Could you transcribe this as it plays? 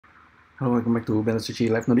Hello, welcome back to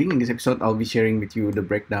SVerchok Live Noding. In this episode, I'll be sharing with you the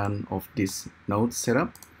breakdown of this node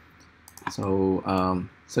setup. So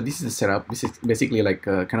this is the setup. This is basically like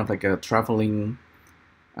kind of like a traveling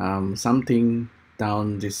something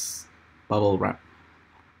down this bubble wrap.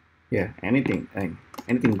 Yeah, anything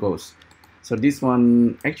goes. So this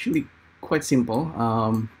one actually quite simple.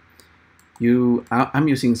 I'm using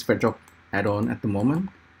SVerchok add-on at the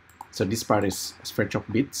moment. So this part is SVerchok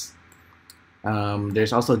bits.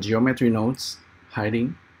 There's also geometry nodes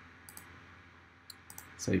hiding.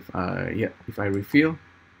 So if I refill,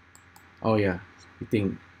 oh yeah, you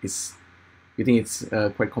think it's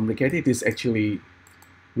quite complicated. It is actually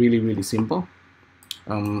really simple.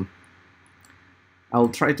 I'll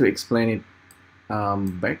try to explain it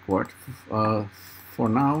backward. For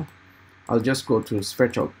now, I'll just go to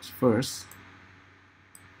SVerchok first.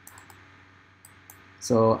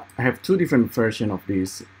 So I have two different versions of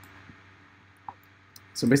this.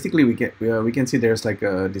 So basically, we can see there's like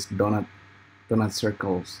this donut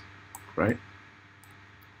circles, right?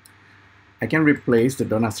 I can replace the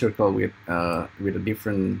donut circle with a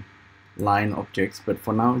different line objects, but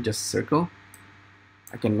for now, just circle.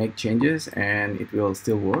 I can make changes and it will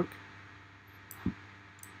still work.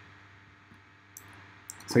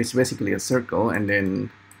 So it's basically a circle, and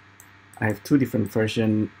then I have two different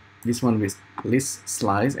versions. This one with list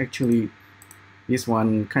slice. Actually, this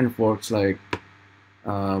one kind of works like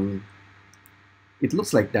it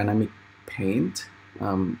looks like dynamic paint.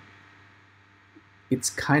 It's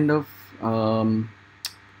kind of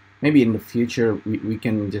maybe in the future we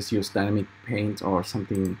can just use dynamic paint or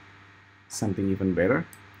something even better.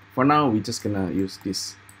 For now, we're just gonna use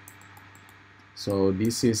this. So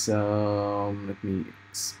this is let me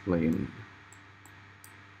explain.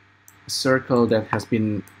 A circle that has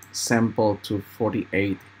been sampled to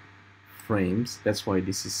 48 frames. That's why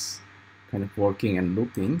this is kind of working and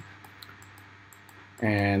looping.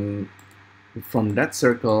 And from that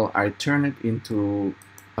circle, I turn it into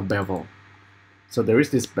a bevel. So there is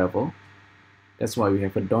this bevel. That's why we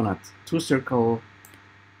have a donut. Two circles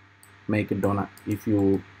make a donut if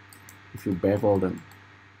you bevel them.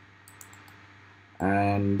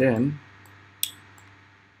 And then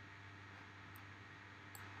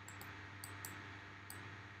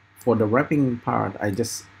for the wrapping part, I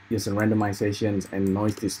just use a randomizations and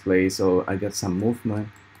noise display, so I get some movement.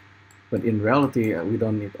 But in reality, we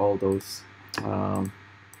don't need all those.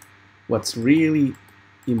 What's really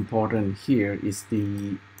important here is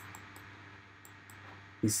the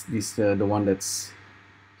one that's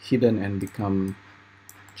hidden and become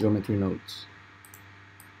geometry nodes.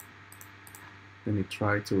 Let me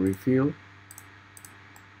try to refill.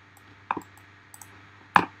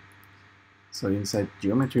 So inside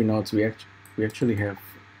geometry nodes, we actually have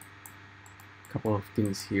a couple of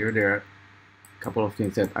things here. There are a couple of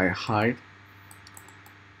things that I hide.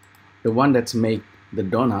 The one that's make the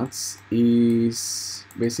donuts is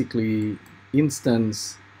basically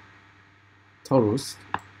instance torus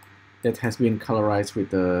that has been colorized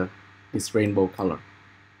with this rainbow color.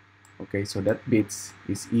 Okay, so that bit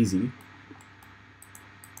is easy.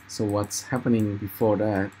 So what's happening before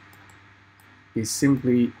that is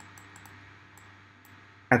simply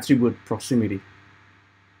attribute proximity.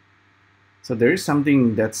 So there is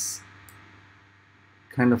something that's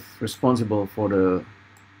kind of responsible for the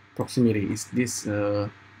proximity. Is this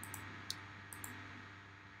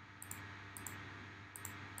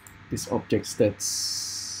this objects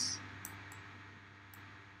that's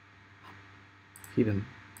hidden.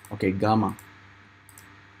 Okay, gamma.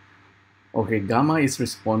 Okay, gamma is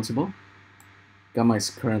responsible. Gamma is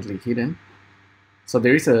currently hidden. So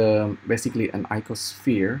there is basically an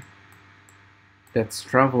icosphere that's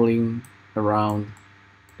traveling around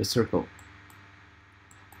the circle.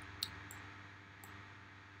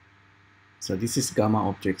 So this is gamma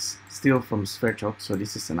objects, still from SVerchok. So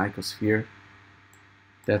this is an icosphere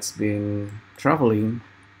that's been traveling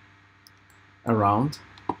around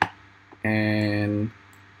and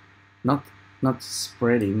not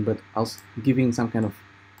spreading, but also giving some kind of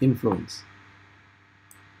influence.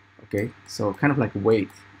 Okay, so kind of like weight,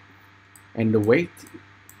 and the weight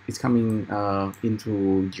is coming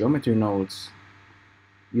into geometry nodes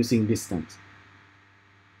using distance.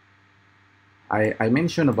 I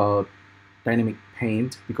mentioned about dynamic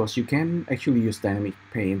paint because you can actually use dynamic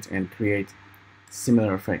paint and create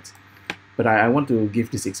similar effects. But I want to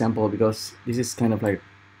give this example because this is kind of like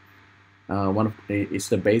it's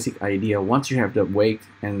the basic idea. Once you have the weight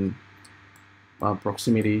and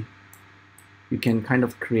proximity, you can kind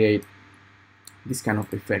of create this kind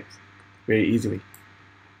of effect very easily.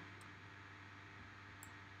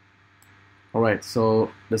 Alright,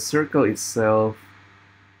 so the circle itself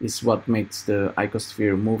is what makes the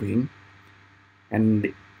icosphere moving.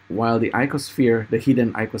 And while the icosphere, the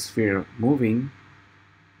hidden icosphere moving,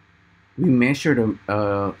 we measure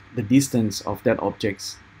the distance of that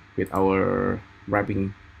objects with our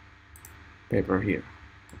wrapping paper here.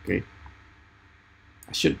 Okay,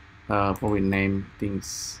 I should probably name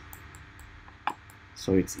things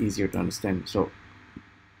so it's easier to understand. So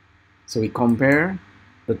we compare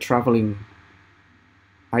the traveling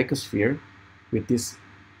icosphere with this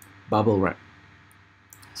bubble wrap.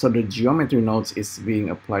 So the geometry nodes is being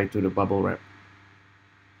applied to the bubble wrap.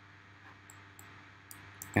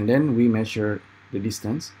 And then we measure the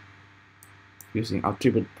distance using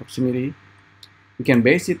attribute proximity. We can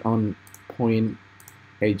base it on point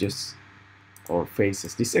edges or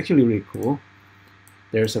faces. This is actually really cool.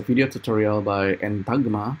 There's a video tutorial by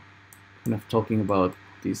Entagma kind of talking about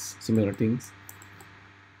these similar things.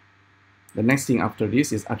 The next thing after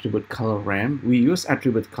this is attribute color ramp. We use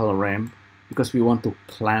attribute color ramp because we want to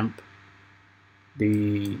clamp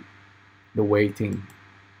the weighting.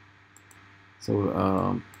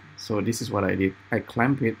 So so this is what I did. I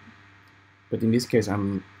clamp it, but in this case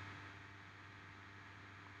I'm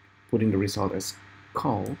putting the result as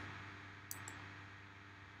call,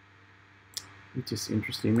 which is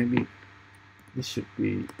interesting. Maybe this should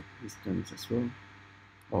be distance as well.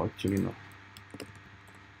 Oh, actually no.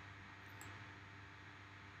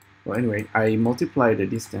 Well, anyway, I multiply the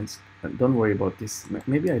distance. Don't worry about this.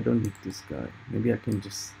 Maybe I don't need this guy. Maybe I can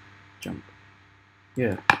just jump.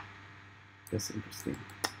 Yeah, that's interesting.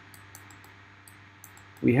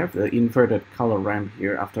 We have the inverted color ramp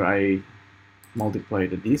here after I multiply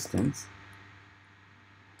the distance.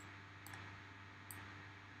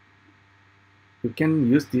 You can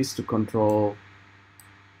use this to control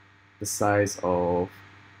the size of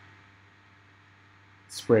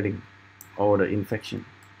spreading or the infection.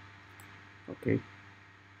 Okay.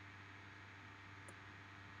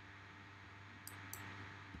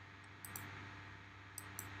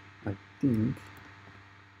 I think,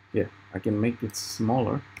 yeah, I can make it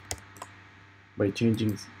smaller by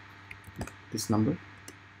changing this number.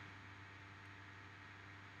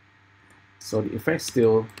 So the effect's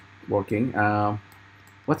still working.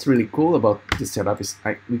 What's really cool about this setup is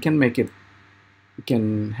we can make it, we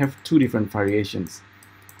can have two different variations.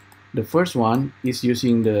 The first one is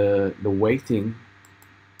using the weighting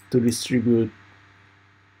to distribute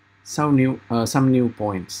some new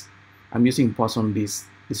points. I'm using Poisson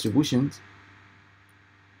distributions,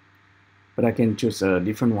 but I can choose a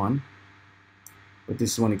different one. But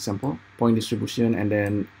this is one example, point distribution, and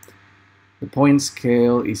then the point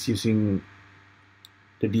scale is using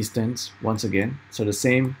the distance once again. So the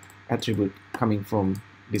same attribute coming from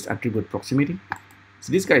this attribute proximity.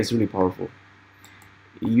 So this guy is really powerful.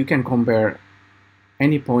 You can compare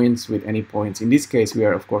any points with any points. In this case, we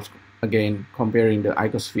are of course again comparing the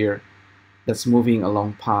icosphere that's moving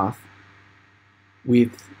along path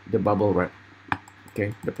with the bubble wrap,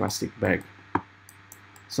 okay, the plastic bag.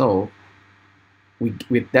 So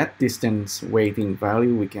with that distance weighting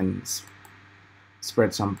value, we can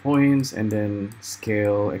spread some points and then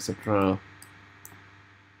scale, etc.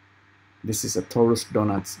 This is a torus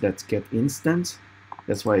donuts that get instance.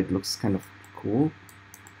 That's why it looks kind of cool.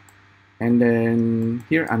 And then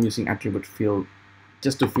here I'm using attribute fill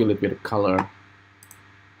just to fill it with a color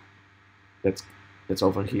that's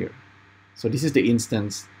over here. So this is the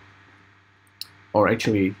instance, or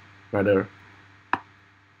actually rather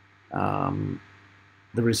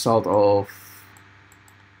the result of,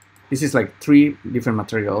 this is like 3 different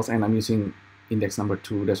materials, and I'm using index number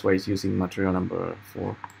 2, that's why it's using material number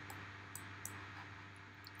 4.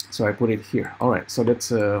 So I put it here. All right, so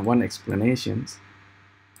that's one explanation.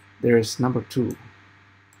 There's number 2.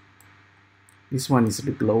 This one is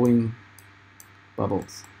the glowing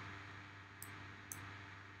bubbles.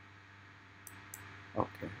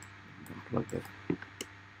 Okay, unplug that.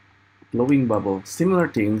 Glowing bubble, similar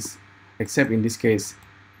things, except in this case,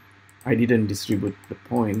 I didn't distribute the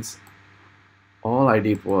points. All I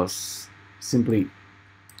did was simply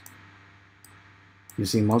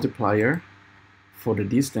using multiplier for the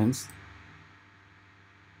distance.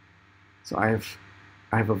 So I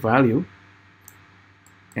have a value,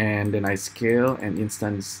 and then I scale and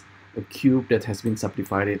instance a cube that has been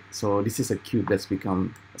subdivided. So this is a cube that's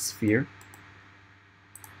become a sphere.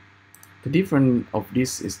 The difference of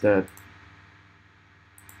this is that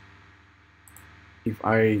if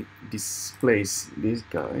I displace this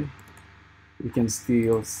guy, we can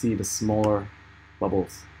still see the smaller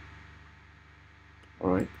bubbles.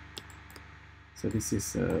 All right. So this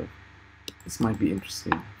is this might be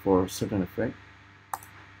interesting for certain effect.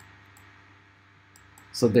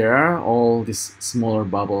 So there are all these smaller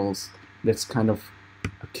bubbles that's kind of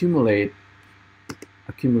accumulate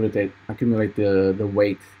the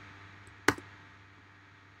weight,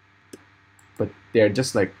 but they're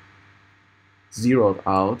just like zeroed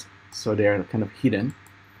out, so they're kind of hidden.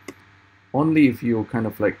 Only if you kind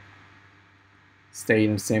of like stay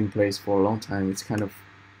in the same place for a long time, it's kind of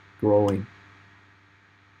growing.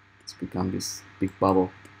 It's become this big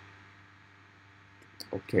bubble.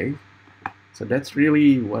 Okay, so that's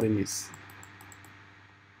really what it is.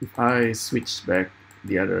 If I switch back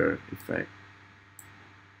the other effect,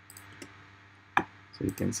 so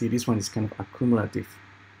you can see this one is kind of accumulative.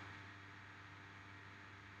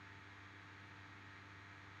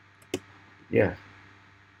 Yeah.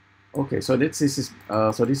 Okay, so this is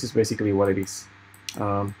basically what it is.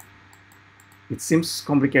 It seems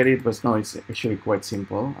complicated, but no, it's actually quite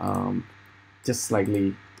simple. Just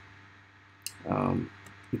slightly.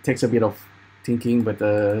 It takes a bit of thinking, but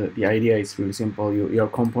the idea is really simple. You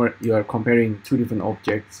are comparing two different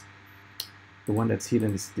objects. The one that's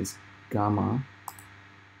hidden is this gamma.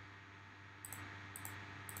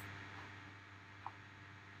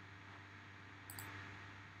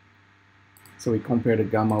 So we compare the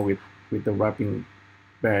gamma with the wrapping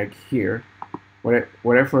bag here.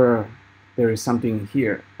 Wherever there is something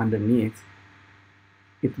here underneath,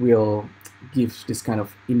 it will give this kind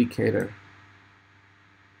of indicator.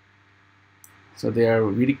 So they are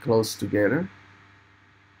really close together,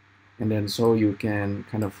 and then so you can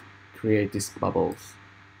kind of create these bubbles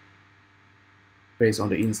based on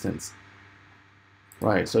the instance.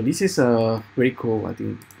 Right, so this is very cool, I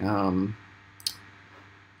think.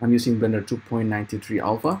 I'm using Blender 2.93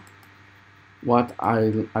 alpha. What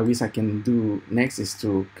I wish I can do next is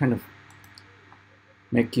to kind of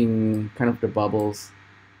making kind of the bubbles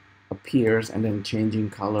appears and then changing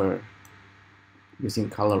color using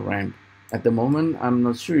color ramp. At the moment, I'm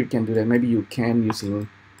not sure you can do that. Maybe you can using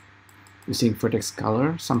vertex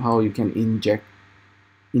color. Somehow you can inject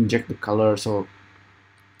the color. So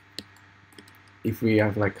if we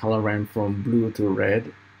have like color ramp from blue to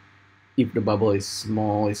red, if the bubble is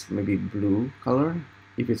small, it's maybe blue color.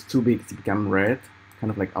 If it's too big, it's become red,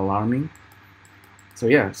 kind of like alarming. So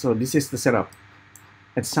yeah, so this is the setup.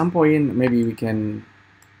 At some point, maybe we don't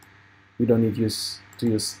need to use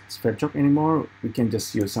SVerchok anymore. We can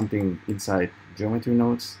just use something inside geometry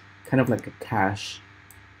nodes, kind of like a cache,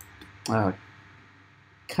 some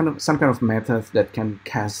kind of method that can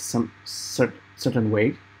cache some certain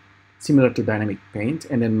weight, similar to dynamic paint,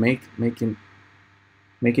 and then make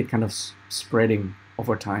it kind of spreading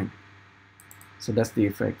over time. So that's the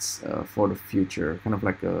effects for the future, kind of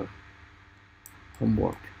like a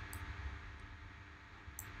homework.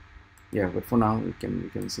 Yeah, but for now we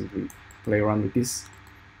can simply play around with this.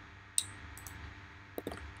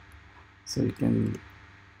 So you can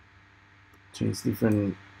change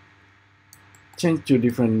to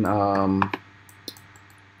different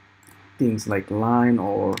things like line,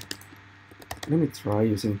 or let me try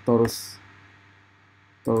using torus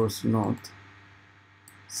node.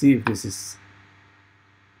 See if this is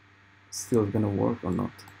still gonna work or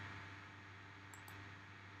not.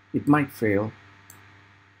 It might fail.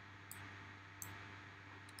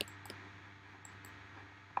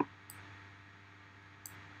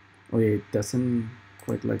 Oh yeah, it doesn't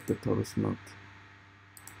quite like the torus node.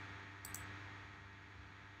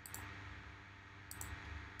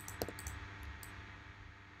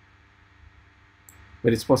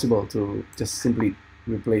 But it's possible to just simply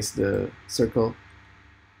replace the circle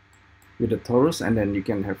with the torus, and then you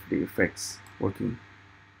can have the effects working.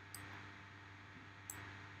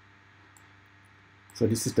 So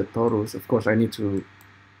this is the torus. Of course, I need to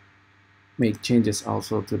make changes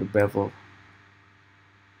also to the bevel.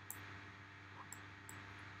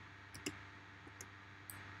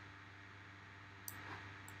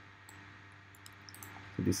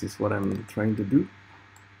 So this is what I'm trying to do.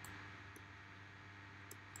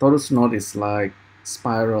 Torus node is like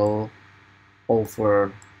spiral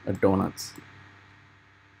over a donut.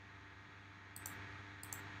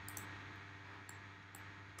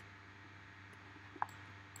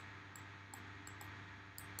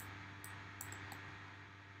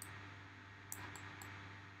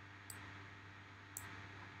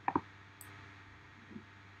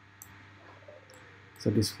 So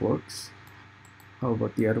this works. How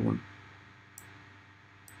about the other one?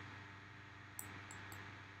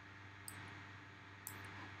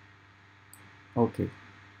 Okay,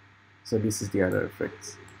 so this is the other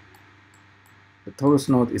effects. The torus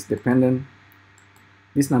node is dependent.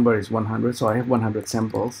 This number is 100, so I have 100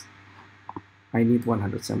 samples. I need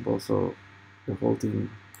 100 samples so the whole thing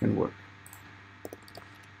can work.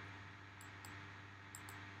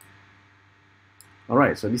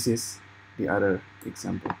 Alright, so this is the other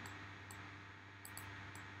example.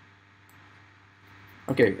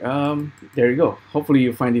 Okay, there you go. Hopefully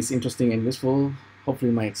you find this interesting and useful. Hopefully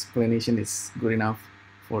my explanation is good enough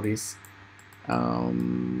for this. The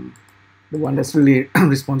one that's really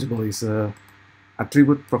responsible is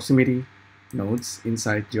attribute proximity nodes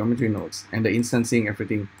inside geometry nodes, and the instancing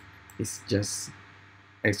everything is just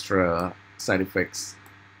extra side effects.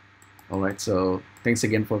 Alright, so thanks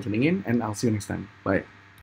again for tuning in, and I'll see you next time. Bye.